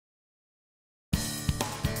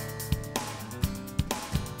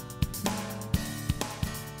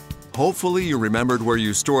Hopefully you remembered where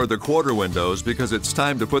you stored the quarter windows because it's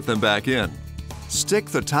time to put them back in. Stick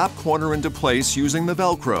the top corner into place using the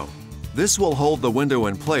Velcro. This will hold the window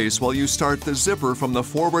in place while you start the zipper from the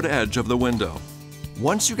forward edge of the window.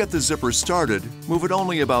 Once you get the zipper started, move it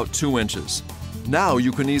only about 2 inches. Now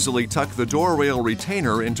you can easily tuck the door rail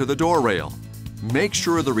retainer into the door rail. Make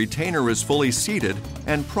sure the retainer is fully seated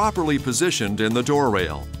and properly positioned in the door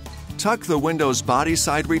rail. Tuck the window's body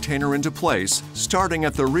side retainer into place, starting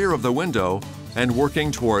at the rear of the window and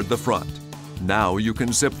working toward the front. Now you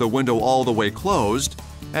can zip the window all the way closed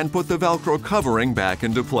and put the Velcro covering back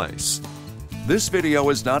into place. This video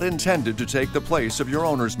is not intended to take the place of your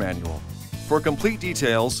owner's manual. For complete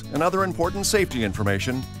details and other important safety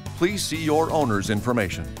information, please see your owner's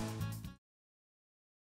information.